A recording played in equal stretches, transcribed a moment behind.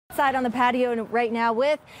Outside on the patio right now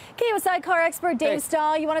with KOSI car expert Dave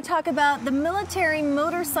Stahl. You want to talk about the military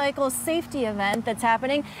motorcycle safety event that's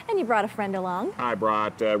happening, and you brought a friend along. I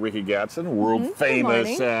brought Rickey Gadson, world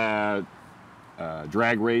famous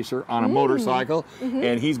drag racer on a motorcycle,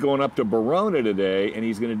 and he's going up to Verona today, and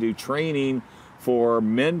he's going to do training for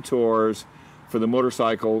mentors for the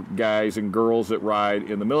motorcycle guys and girls that ride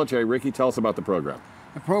in the military. Rickey, tell us about the program.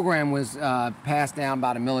 The program was passed down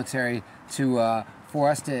by the military to for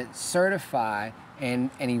us to certify and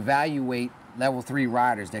evaluate level 3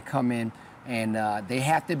 riders that come in, and they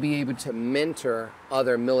have to be able to mentor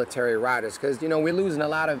other military riders, because, you know, we're losing a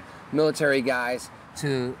lot of military guys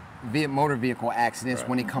to motor vehicle accidents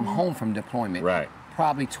when they come home from deployment.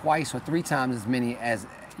 Probably twice or 3 times as many as,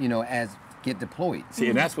 you know, as get deployed. See,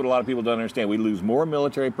 and that's what a lot of people don't understand. We lose more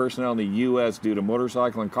military personnel in the U.S. due to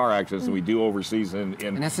motorcycle and car accidents than we do overseas in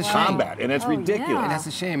combat, and that's ridiculous. Yeah. And that's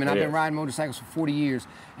a shame, and I've been riding motorcycles for 40 years,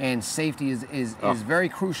 and safety is very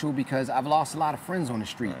crucial, because I've lost a lot of friends on the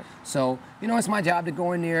street. So, you know, it's my job to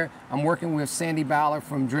go in there. I'm working with Sandy Ballard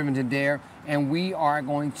from Driven to Dare, and we are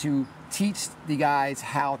going to teach the guys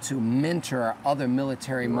how to mentor other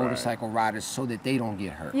military motorcycle riders so that they don't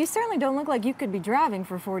get hurt. You certainly don't look like you could be driving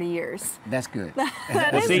for 40 years. That's good.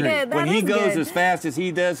 That is good. When he goes as fast as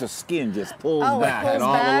he does, the skin just pulls back. It pulls and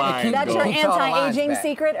all back. the lines That's your anti-aging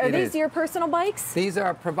secret. Are these your personal bikes? These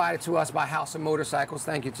are provided to us by House of Motorcycles.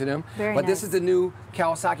 Thank you to them. Very But nice. this is the new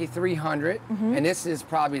Kawasaki 300, and this is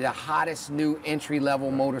probably the hottest new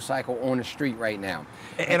entry-level motorcycle on the street right now.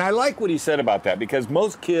 And I like what he said about that, because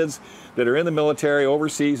most kids that are in the military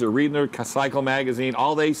overseas or reading their cycle magazine,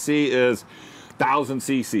 all they see is 1,000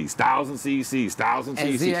 cc's, 1,000 cc's, 1,000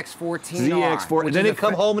 cc's. And ZX14R. ZX14, and then they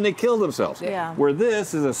come home and they kill themselves. Yeah. Where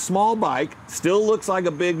this is a small bike, still looks like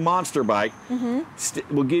a big monster bike,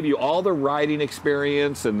 will give you all the riding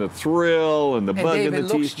experience and the thrill and the bug in the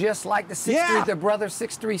teeth. And it looks just like the brother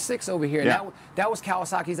 636 over here. That was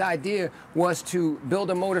Kawasaki's idea, was to build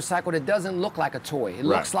a motorcycle that doesn't look like a toy. It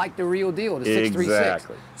looks like the real deal, the 636.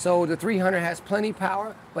 Exactly. So the 300 has plenty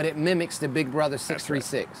power, but it mimics the big brother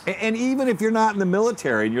 636. And even if you're not in the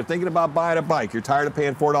military and you're thinking about buying a bike, you're tired of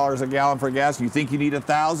paying $4 a gallon for gas, you think you need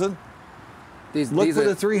 1,000? Look for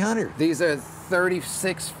the 300. These are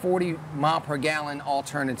 36, 40 mile per gallon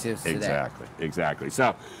alternatives to that. Exactly.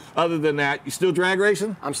 So, other than that, you still drag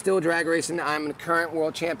racing? I'm still drag racing. I'm the current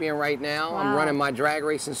world champion right now. I'm running my drag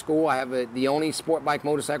racing school. I have the only sport bike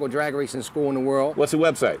motorcycle drag racing school in the world. What's the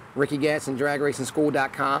website? Rickey Gadson,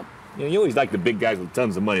 dragracingschool.com. You know, you always like the big guys with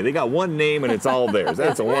tons of money. They got one name and it's all theirs.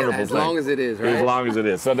 That's a wonderful thing. As long as it is, right? As long as it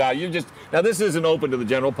is. So now this isn't open to the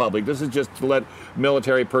general public. This is just to let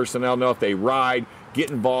military personnel know if they ride, get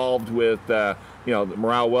involved with you know, the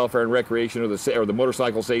morale, welfare, and recreation, or the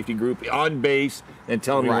motorcycle safety group on base, and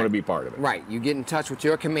tell them you want to be part of it. Right. You get in touch with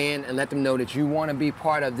your command and let them know that you want to be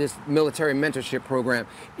part of this military mentorship program,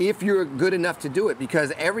 if you're good enough to do it,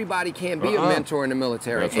 because everybody can't be a mentor in the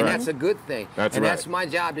military, that's a good thing. That's my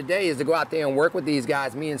job today, is to go out there and work with these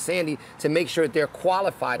guys, me and Sandy, to make sure that they're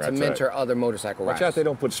qualified to mentor other motorcycle riders. Watch out they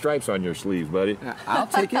don't put stripes on your sleeves, buddy. I'll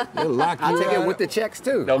take it. I'll take it with the checks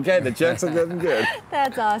too. Okay, the checks are getting good.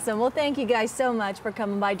 That's awesome. Well, thank you guys so much for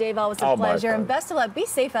coming by. Dave, always a pleasure, and best of luck. Be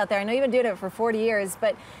safe out there. I know you've been doing it for 40 years,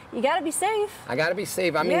 but you got to be safe. I got to be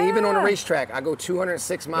safe. I mean, even on a racetrack, I go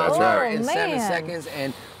 206 miles an hour in 7 seconds,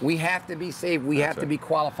 and we have to be safe. We have to be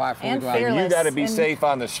qualified for the ground. And you got to be safe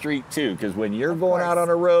on the street too, because when you're going out on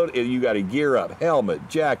the road, you got to gear up: helmet,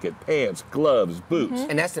 jacket, pants, gloves, boots.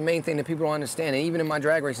 And that's the main thing that people don't understand. And even in my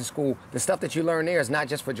drag racing school, the stuff that you learn there is not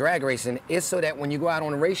just for drag racing. It's so that when you go out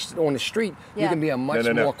on the street, you can be a much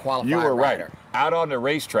more qualified rider. You were right. Out on the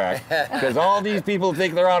racetrack, because all these people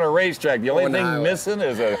think they're on a racetrack. The only thing missing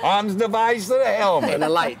is a Hans device and a helmet. And the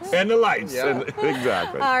lights. And the lights.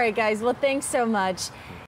 Exactly. All right, guys. Well, thanks so much.